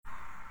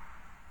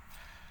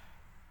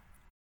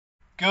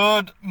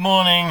Good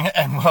morning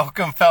and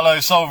welcome,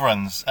 fellow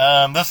sovereigns.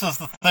 This is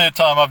the third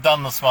time I've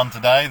done this one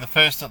today. The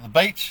first at the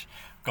beach,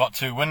 got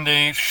too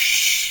windy,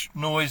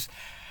 noise,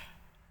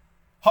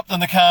 hopped in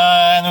the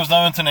car and there was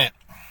no internet.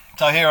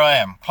 So here I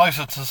am,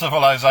 closer to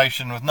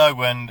civilization with no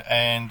wind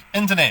and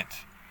internet.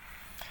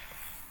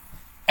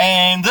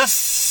 And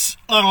this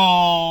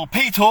little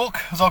P-Talk,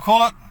 as I'll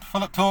call it,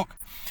 Philip Talk,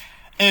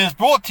 is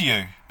brought to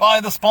you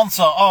by the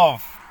sponsor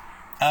of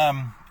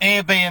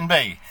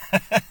Airbnb.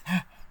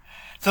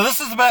 So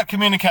this is about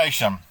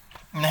communication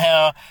and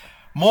how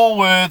more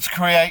words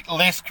create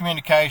less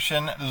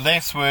communication,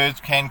 less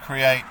words can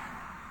create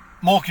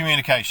more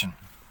communication.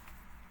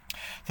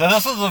 So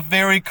this is a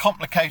very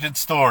complicated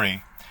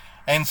story,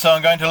 and so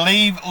I'm going to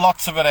leave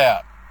lots of it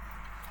out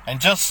and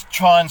just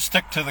try and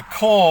stick to the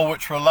core,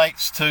 which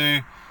relates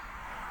to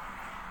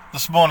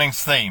this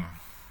morning's theme.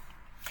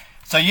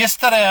 So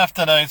yesterday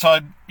afternoon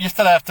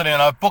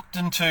I booked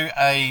into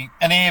an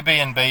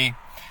Airbnb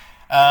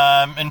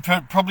in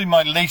probably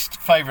my least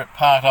favourite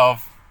part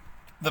of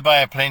the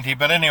Bay of Plenty,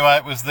 but anyway,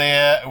 it was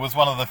there. It was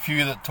one of the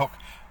few that took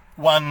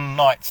one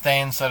night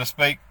stand, so to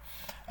speak.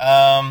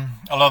 A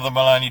lot of them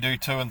will only do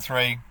 2 and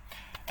 3,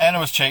 and it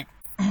was cheap.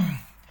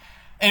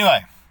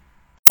 Anyway,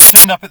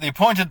 turned up at the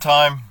appointed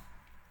time,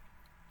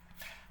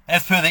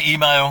 as per the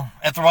email,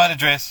 at the right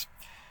address,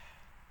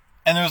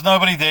 and there was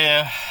nobody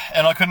there,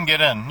 and I couldn't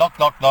get in. Knock,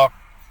 knock, knock,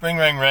 ring,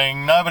 ring,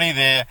 ring, nobody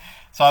there.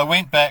 So I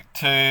went back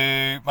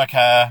to my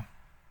car,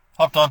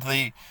 hopped onto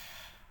the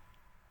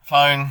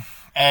phone,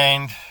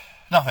 and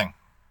nothing.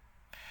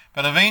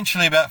 But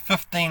eventually, about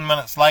 15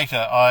 minutes later,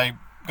 I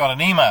got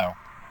an email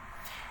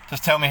to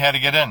tell me how to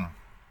get in,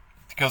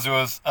 because there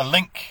was a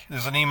link.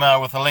 There's an email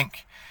with a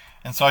link,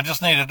 and so I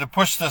just needed to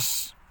push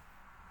this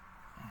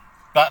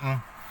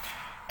button,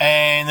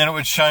 and then it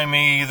would show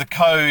me the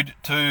code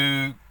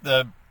to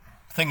the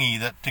thingy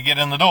to get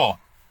in the door.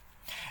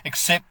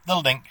 Except the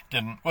link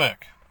didn't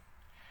work.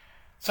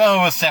 So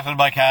I was sat in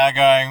my car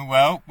going,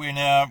 well, we're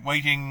now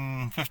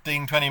waiting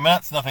 15-20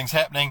 minutes, nothing's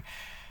happening.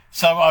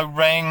 So I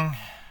rang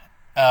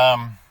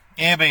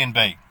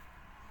Airbnb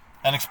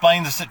and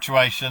explained the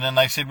situation, and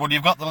they said, well,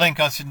 you've got the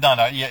link. I said, no,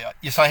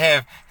 yes I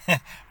have,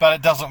 but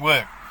it doesn't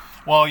work.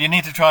 Well, you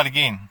need to try it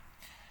again.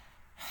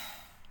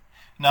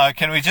 No,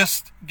 can we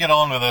just get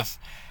on with this?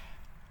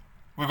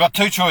 We've got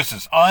 2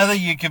 choices. Either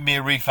you give me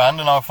a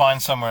refund and I'll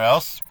find somewhere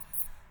else,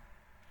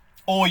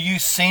 or you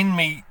send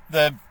me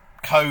the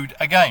code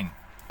again.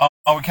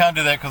 Oh, we can't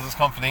do that because it's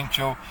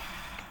confidential.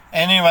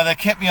 Anyway, they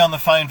kept me on the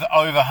phone for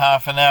over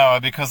half an hour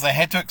because they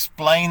had to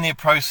explain their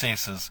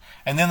processes,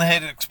 and then they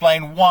had to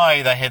explain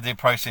why they had their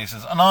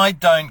processes, and I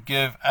don't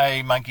give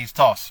a monkey's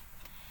toss.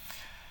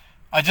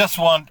 I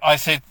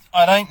said,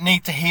 I don't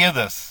need to hear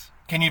this.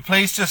 Can you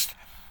please just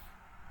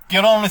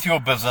get on with your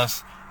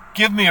business,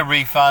 give me a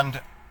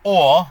refund,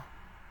 or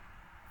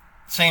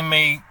send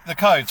me the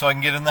code so I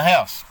can get in the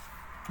house?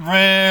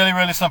 Really,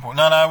 really simple.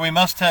 No, we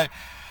must have...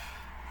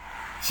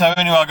 So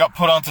anyway, I got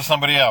put onto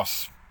somebody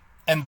else,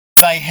 and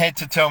they had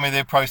to tell me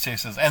their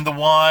processes and the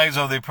whys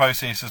of their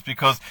processes,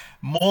 because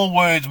more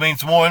words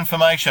means more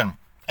information.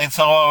 And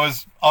so I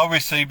was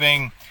obviously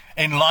being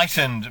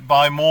enlightened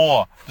by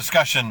more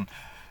discussion,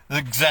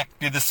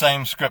 exactly the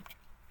same script,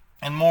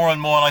 and more,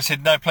 and I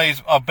said, no,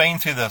 please, I've been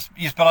through this.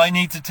 Yes, but I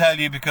need to tell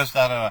you because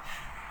I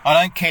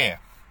don't care.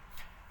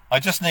 I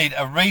just need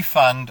a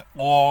refund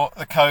or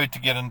the code to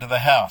get into the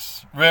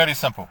house. Really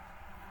simple.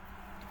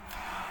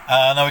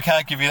 No, we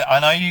can't give you that. I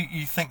know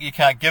you think you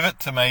can't give it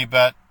to me,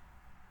 but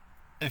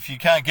if you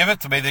can't give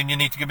it to me, then you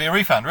need to give me a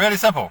refund. Really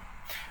simple.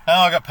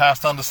 Now I got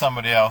passed on to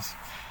somebody else.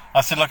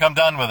 I said, look, I'm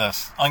done with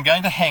this. I'm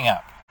going to hang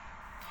up.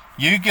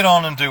 You get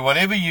on and do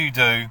whatever you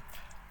do.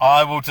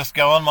 I will just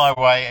go on my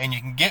way, and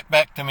you can get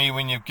back to me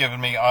when you've given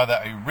me either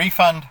a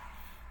refund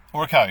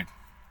or a code.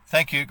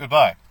 Thank you.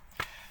 Goodbye.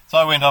 So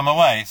I went on my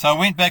way. So I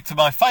went back to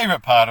my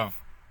favourite part of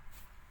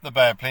the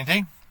Bay of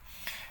Plenty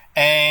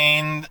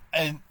and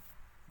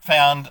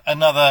found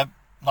another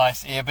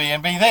nice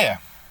Airbnb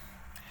there.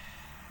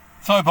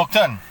 So I booked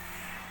in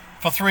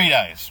for 3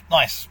 days.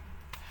 Nice.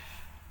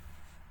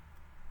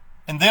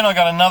 And then I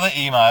got another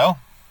email.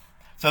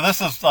 So this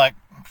is like,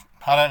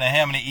 I don't know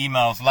how many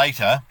emails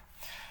later.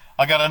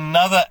 I got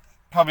another,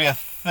 probably a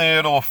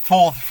 3rd or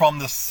 4th from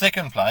the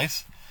second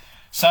place,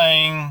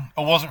 saying,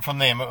 it wasn't from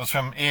them, it was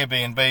from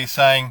Airbnb,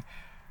 saying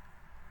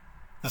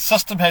the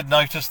system had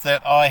noticed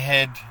that I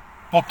had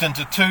booked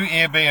into 2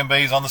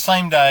 Airbnbs on the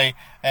same day,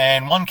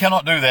 and one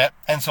cannot do that,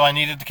 and so I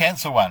needed to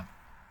cancel one.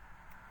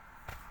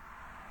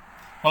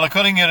 Well, I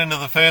couldn't get into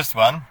the first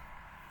one,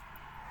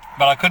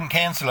 but I couldn't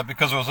cancel it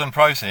because it was in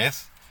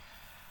process.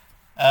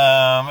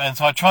 And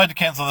so I tried to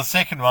cancel the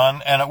second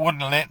one, and it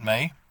wouldn't let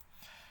me.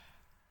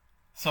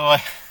 So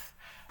I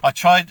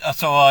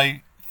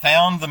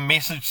found the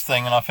message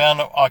thing, and I found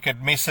that I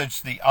could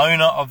message the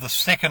owner of the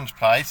second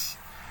place,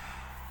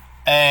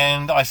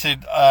 and I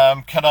said,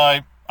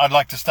 I'd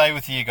like to stay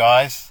with you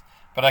guys,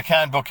 but I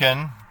can't book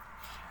in.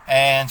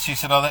 And she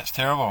said, oh, that's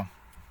terrible.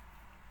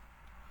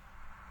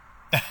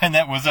 And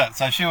that was it.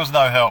 So she was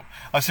no help.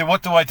 I said,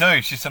 what do I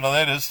do? She said, oh,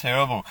 that is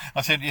terrible.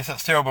 I said, yes,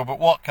 it's terrible, but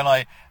what can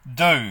I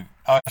do?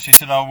 She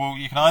said, oh, well,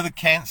 you can either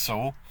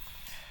cancel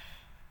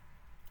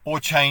or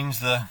change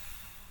the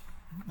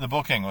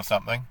booking or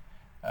something.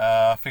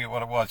 I forget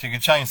what it was. You can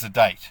change the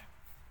date.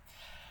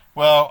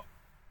 Well,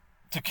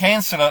 to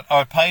cancel it,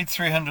 I paid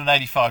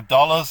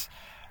 $385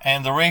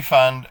 and the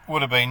refund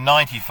would have been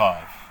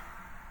 $95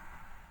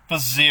 for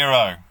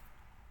zero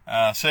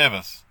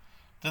service.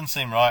 Didn't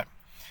seem right.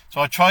 So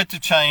I tried to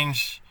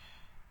change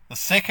the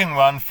second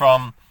one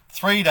from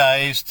 3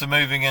 days to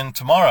moving in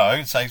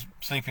tomorrow, say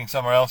sleeping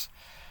somewhere else,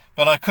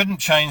 but I couldn't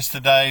change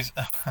today's.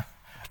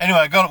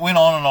 Anyway, went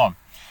on and on.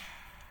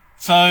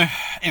 So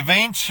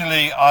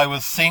eventually I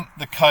was sent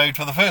the code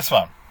for the first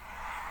one.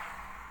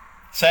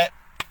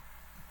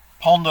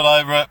 Pondered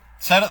over it,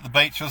 sat at the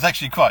beach. It was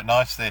actually quite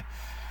nice there.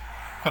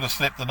 Could have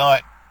slept the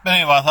night. But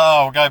anyway, I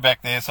thought, I'll go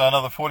back there. So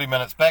another 40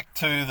 minutes back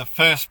to the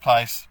first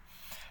place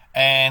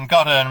and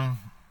got in.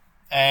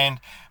 And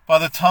by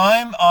the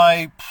time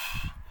I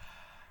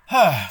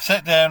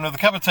sat down with a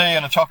cup of tea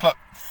and a chocolate,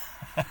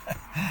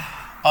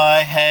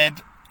 I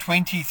had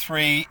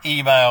 23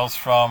 emails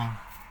from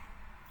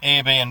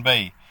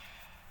Airbnb.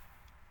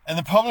 And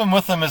the problem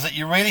with them is that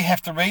you really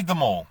have to read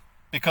them all,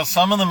 because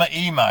some of them are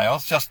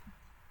emails, just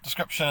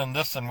description and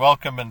this and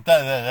welcome and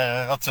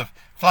lots of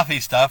fluffy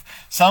stuff.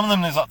 Some of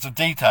them there's lots of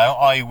detail,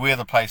 i.e. where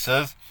the place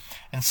is,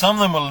 and some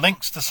of them were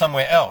links to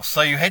somewhere else.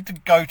 So you had to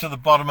go to the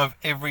bottom of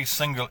every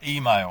single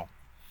email.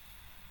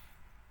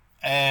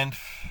 And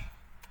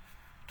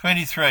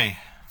 23.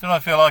 Did I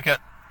feel like it?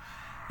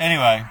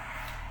 Anyway,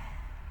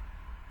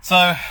 so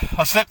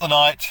I slept the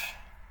night,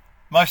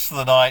 most of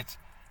the night,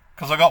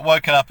 because I got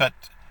woken up at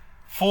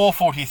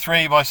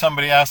 4:43 by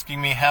somebody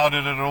asking me how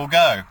did it all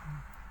go.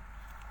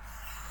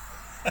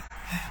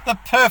 The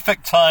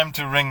perfect time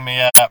to ring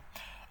me up.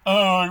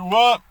 Oh,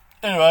 what?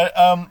 Anyway,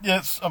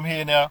 yes, I'm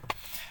here now.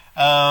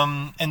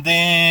 And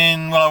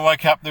then when I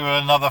woke up, there were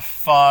another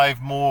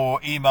 5 more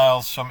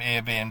emails from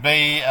Airbnb,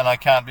 and I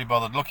can't be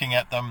bothered looking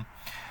at them.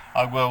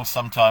 I will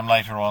sometime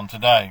later on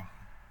today.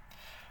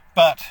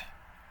 But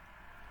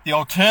the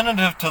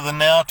alternative to the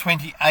now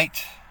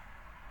 28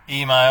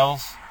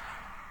 emails,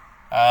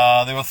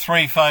 there were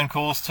 3 phone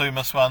calls, 2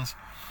 missed ones.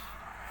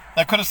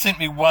 They could have sent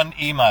me 1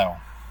 email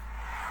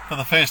for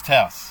the first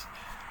house.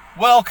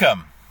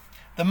 Welcome.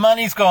 The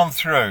money's gone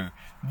through.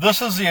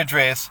 This is the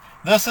address.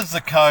 This is the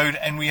code,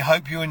 and we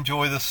hope you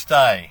enjoy the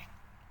stay.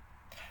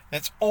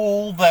 That's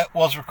all that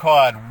was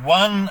required.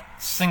 1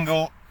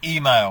 single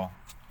email,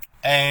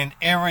 and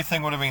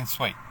everything would have been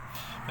sweet.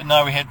 But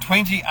no, we had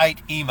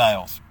 28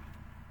 emails.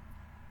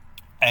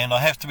 And I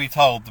have to be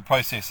told the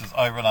process is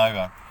over and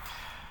over.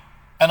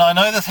 And I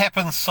know this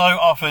happens so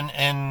often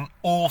in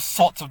all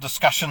sorts of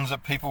discussions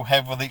that people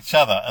have with each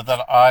other,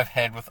 that I've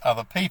had with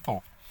other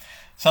people.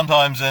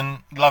 Sometimes in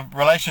love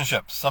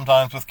relationships,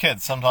 sometimes with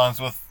kids, sometimes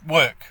with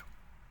work.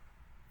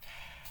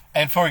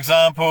 And for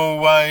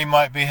example, I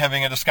might be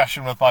having a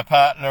discussion with my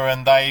partner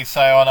and they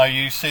say, oh no,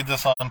 you said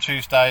this on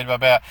Tuesday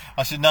about,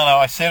 I said, no,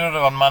 I said it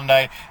on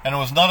Monday and it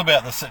was not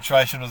about the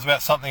situation, it was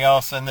about something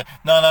else. And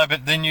no,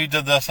 but then you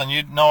did this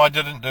and no, I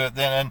didn't do it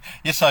then. And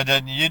yes, I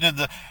did. And you did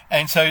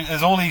and so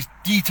there's all these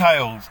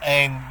details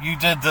and you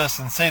did this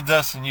and said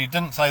this and you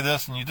didn't say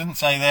this and you didn't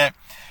say that.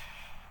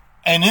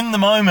 And in the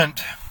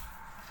moment,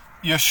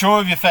 you're sure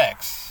of your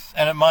facts,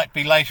 and it might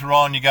be later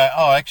on you go,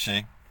 oh,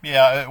 actually,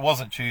 yeah, it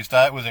wasn't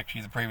Tuesday, it was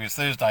actually the previous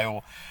Thursday,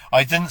 or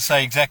I didn't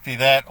say exactly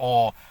that,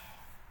 or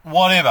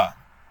whatever.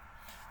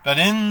 But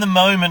in the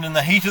moment, in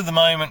the heat of the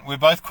moment, we're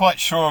both quite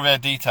sure of our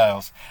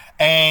details.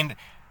 And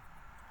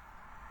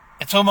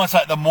it's almost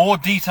like the more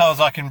details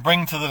I can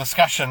bring to the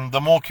discussion,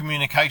 the more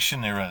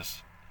communication there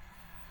is.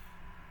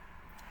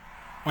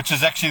 Which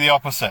is actually the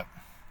opposite.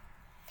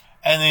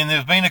 And then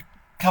there's been a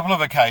couple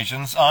of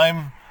occasions,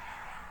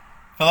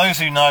 for those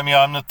who know me,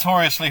 I'm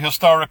notoriously,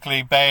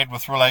 historically bad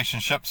with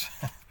relationships.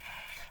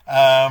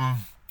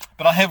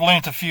 But I have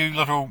learnt a few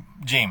little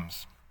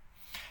gems.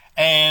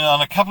 And on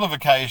a couple of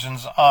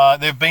occasions, there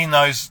have been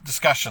those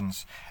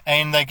discussions.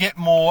 And they get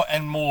more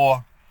and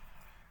more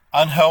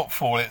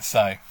unhelpful, let's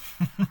say.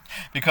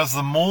 Because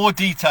the more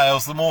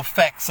details, the more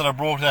facts that are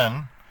brought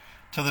in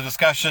to the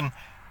discussion,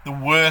 the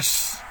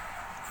worse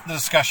the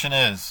discussion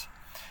is.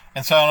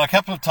 And so on a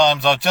couple of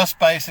times, I've just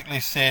basically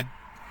said,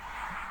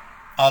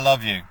 I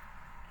love you.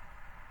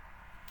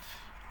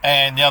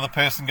 And the other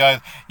person goes,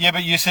 yeah,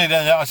 but you said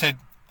that. I said,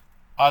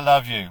 I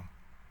love you.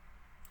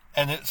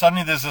 And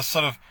suddenly there's this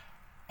sort of,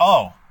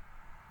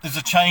 there's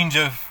a change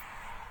of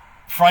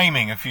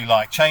framing, if you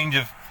like, change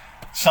of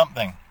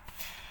something.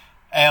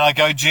 And I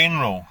go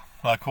general,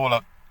 I call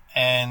it,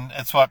 and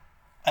it's what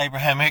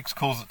Abraham Hicks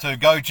calls it too,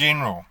 go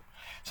general.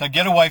 So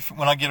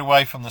when I get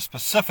away from the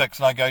specifics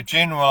and I go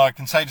general, I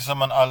can say to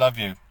someone, I love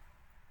you.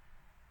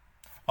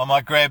 I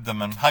might grab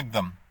them and hug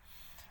them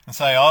and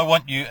say, I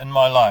want you in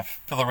my life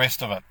for the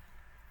rest of it,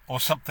 or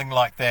something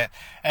like that.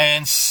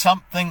 And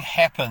something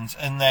happens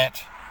in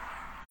that.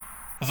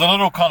 There's a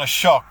little kind of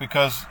shock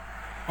because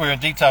we're in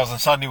details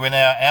and suddenly we're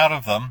now out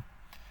of them.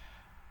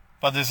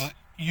 But there's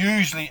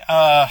usually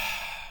are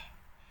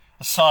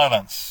a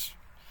silence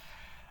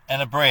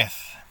and a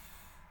breath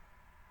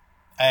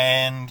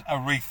and a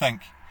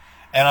rethink.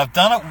 And I've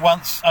done it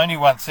once, only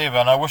once ever,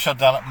 and I wish I'd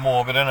done it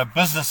more, but in a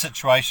business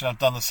situation I've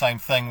done the same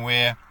thing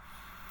where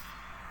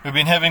we've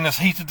been having this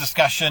heated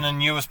discussion,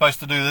 and you were supposed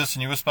to do this,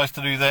 and you were supposed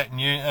to do that,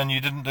 and you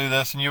didn't do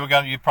this, and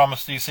you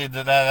promised, you said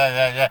that,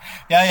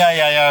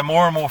 yeah.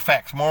 More and more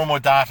facts, more and more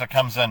data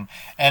comes in,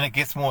 and it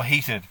gets more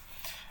heated.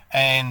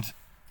 And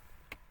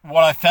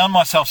what I found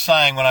myself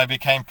saying when I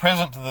became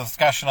present to the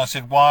discussion, I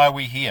said, why are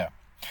we here?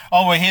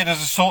 Oh, we're here to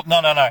sort.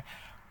 No.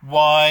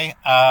 Why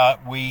are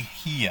we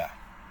here?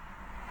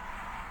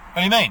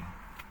 What do you mean?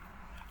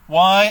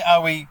 Why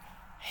are we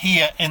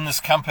here in this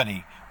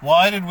company?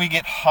 Why did we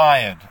get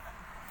hired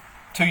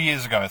 2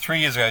 years ago, 3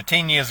 years ago,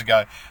 10 years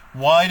ago?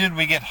 Why did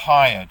we get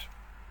hired?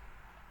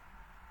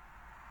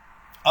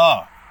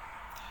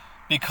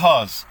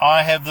 Because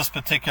I have this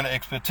particular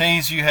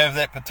expertise, you have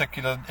that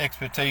particular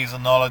expertise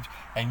and knowledge,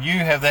 and you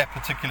have that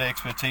particular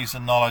expertise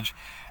and knowledge,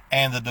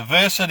 and the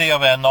diversity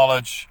of our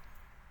knowledge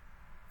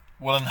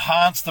will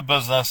enhance the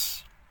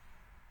business,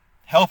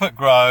 help it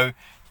grow,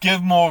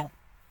 give more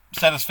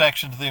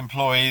satisfaction to the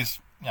employees,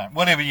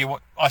 whatever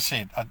I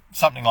said,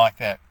 something like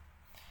that.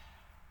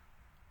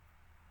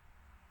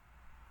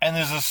 And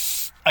there's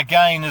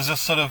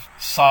this sort of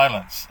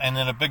silence, and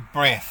then a big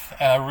breath,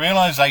 and a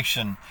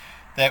realization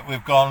that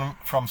we've gone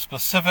from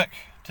specific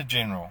to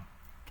general.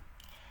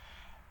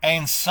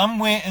 And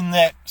somewhere in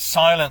that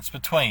silence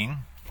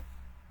between,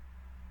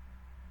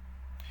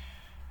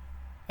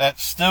 that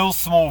still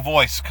small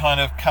voice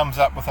kind of comes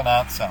up with an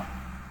answer.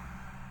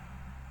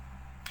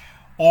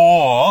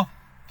 Or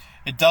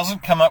it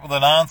doesn't come up with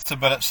an answer,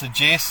 but it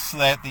suggests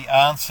that the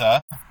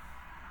answer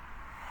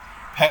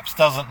perhaps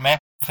doesn't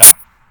matter.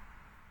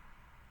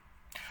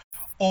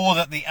 Or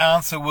that the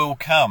answer will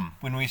come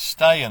when we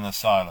stay in the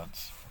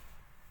silence.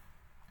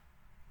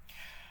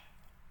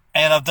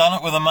 And I've done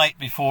it with a mate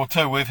before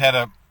too. We've had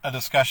a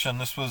discussion.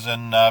 This was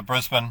in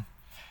Brisbane.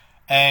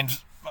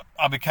 And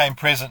I became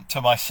present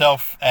to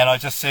myself, and I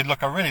just said,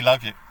 look, I really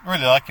love you. I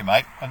really like you,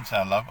 mate. I didn't say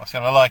I love. I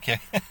said, I like you.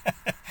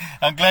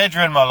 I'm glad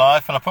you're in my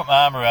life. And I put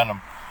my arm around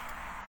him.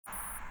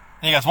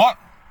 And he goes, what?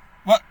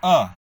 What?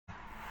 Oh.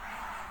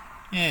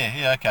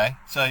 Yeah, okay.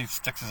 So he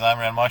sticks his arm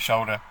around my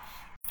shoulder.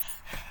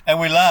 And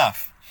we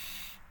laugh.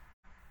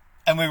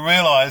 And we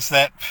realise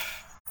that,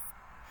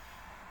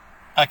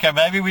 okay,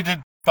 maybe we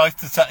both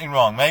did something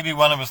wrong. Maybe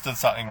one of us did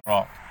something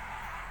wrong.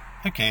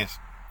 Who cares?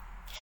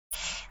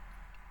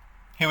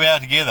 Here we are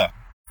together.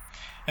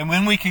 And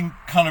when we can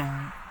kind of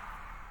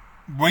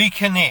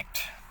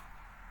reconnect,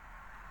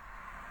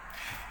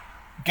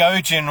 go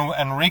general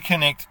and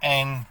reconnect,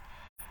 and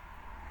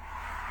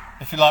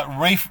if you like,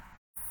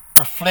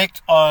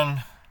 reflect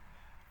on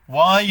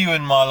why are you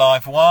in my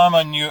life, why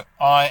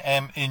I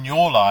am in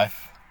your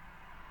life,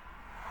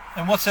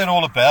 and what's that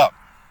all about?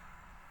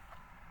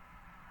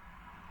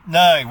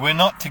 No, we're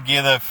not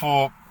together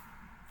for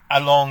a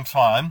long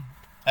time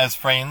as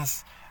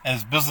friends,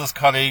 as business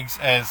colleagues,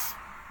 as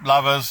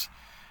lovers,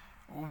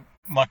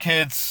 my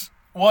kids,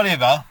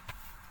 whatever.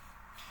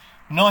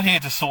 We're not here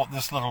to sort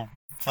this little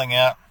thing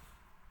out.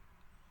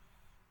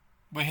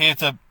 We're here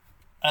to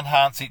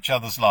enhance each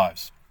other's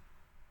lives.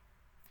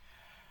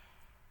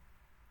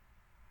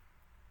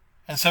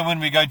 And so when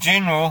we go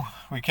general,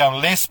 we become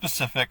less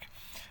specific,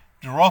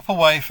 drop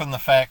away from the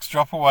facts,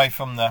 drop away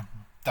from the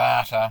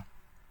data,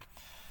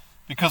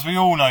 because we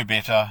all know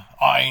better.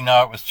 I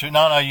know it was true.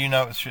 No, you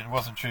know it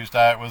wasn't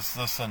Tuesday. It was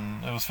this,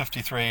 and it was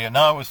 53. And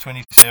no, it was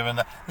 27.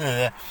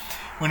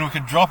 When we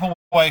could drop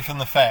away from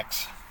the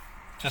facts,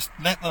 just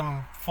let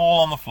them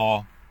fall on the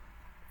floor,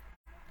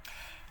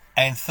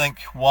 and think,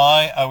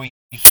 why are we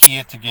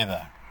here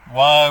together?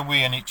 Why are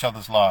we in each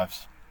other's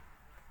lives?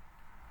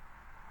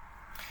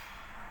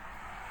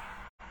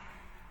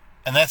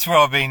 And that's where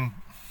I've been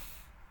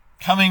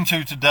coming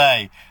to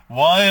today.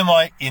 Why am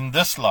I in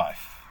this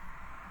life?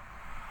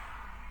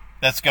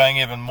 That's going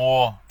even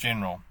more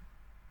general.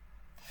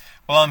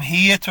 Well, I'm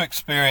here to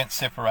experience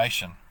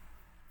separation.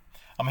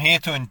 I'm here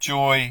to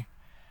enjoy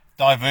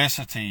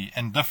diversity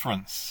and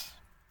difference,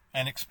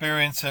 and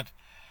experience it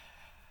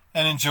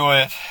and enjoy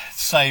it,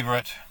 savour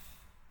it.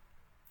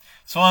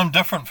 So I'm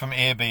different from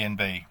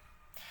Airbnb.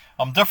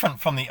 I'm different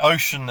from the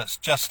ocean that's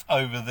just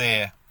over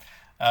there.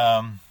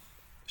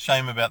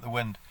 Shame about the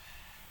wind.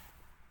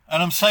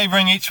 And I'm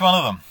savouring each one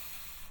of them.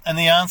 And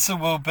the answer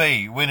will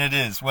be when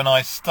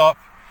I stop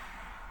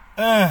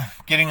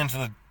getting into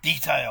the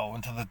detail,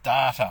 into the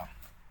data.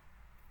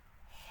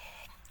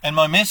 And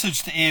my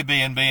message to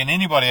Airbnb and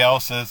anybody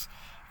else is,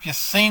 if you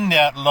send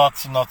out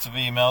lots and lots of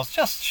emails,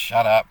 just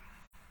shut up.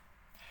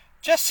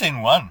 Just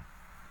send one.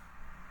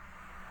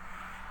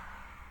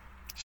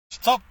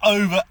 Stop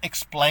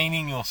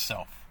over-explaining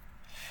yourself,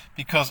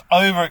 because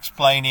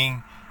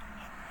over-explaining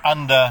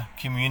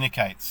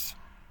under-communicates.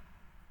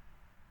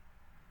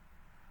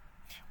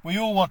 We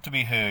all want to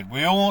be heard.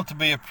 We all want to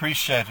be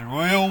appreciated.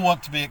 We all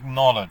want to be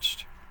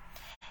acknowledged.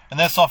 And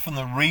that's often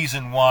the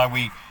reason why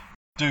we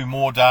do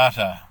more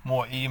data,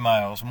 more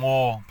emails,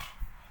 more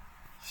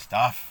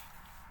stuff.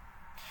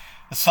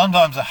 But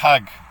sometimes a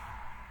hug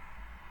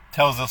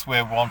tells us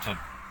we're wanted,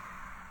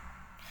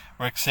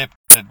 we're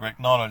accepted, we're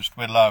acknowledged,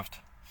 we're loved.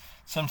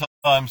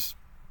 Sometimes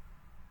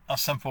a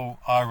simple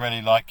 "I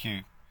really like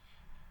you"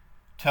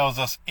 tells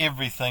us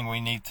everything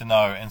we need to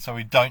know, and so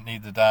we don't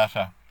need the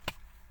data.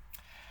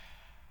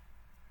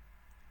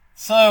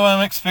 So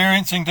I'm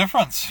experiencing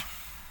difference.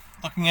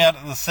 Looking out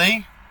at the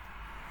sea.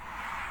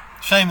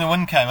 Shame the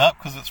wind came up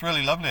because it's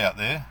really lovely out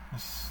there.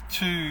 There's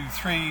 2,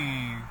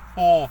 3,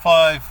 4,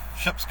 5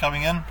 ships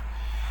coming in.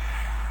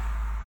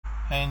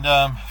 And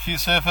a few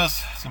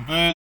surfers, some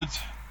birds.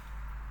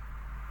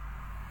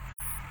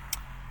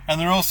 And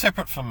they're all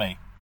separate from me.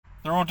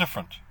 They're all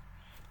different.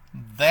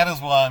 That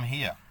is why I'm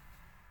here.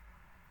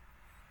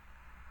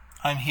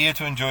 I'm here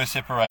to enjoy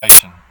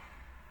separation.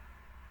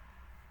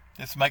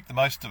 Let's make the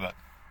most of it.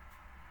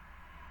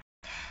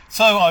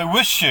 So I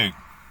wish you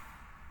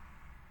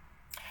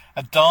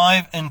a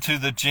dive into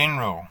the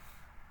general,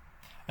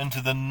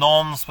 into the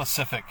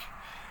non-specific,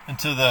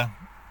 into the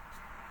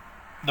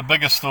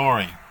bigger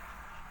story.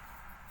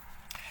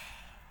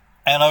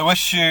 And I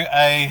wish you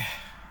a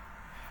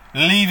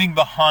leaving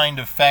behind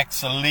of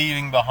facts, a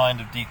leaving behind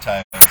of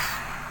details.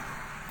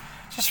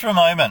 Just for a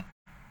moment,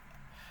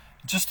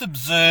 just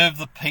observe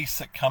the peace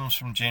that comes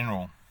from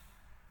general.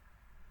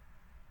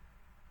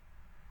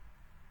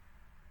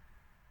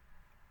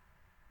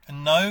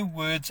 And no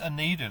words are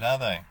needed, are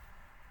they?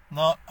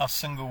 Not a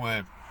single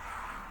word.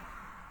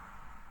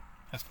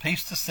 As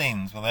peace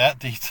descends without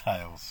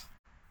details,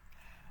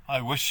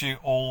 I wish you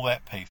all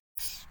that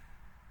peace.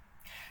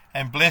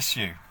 And bless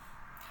you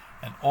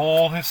and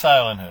all who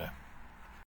sail in her.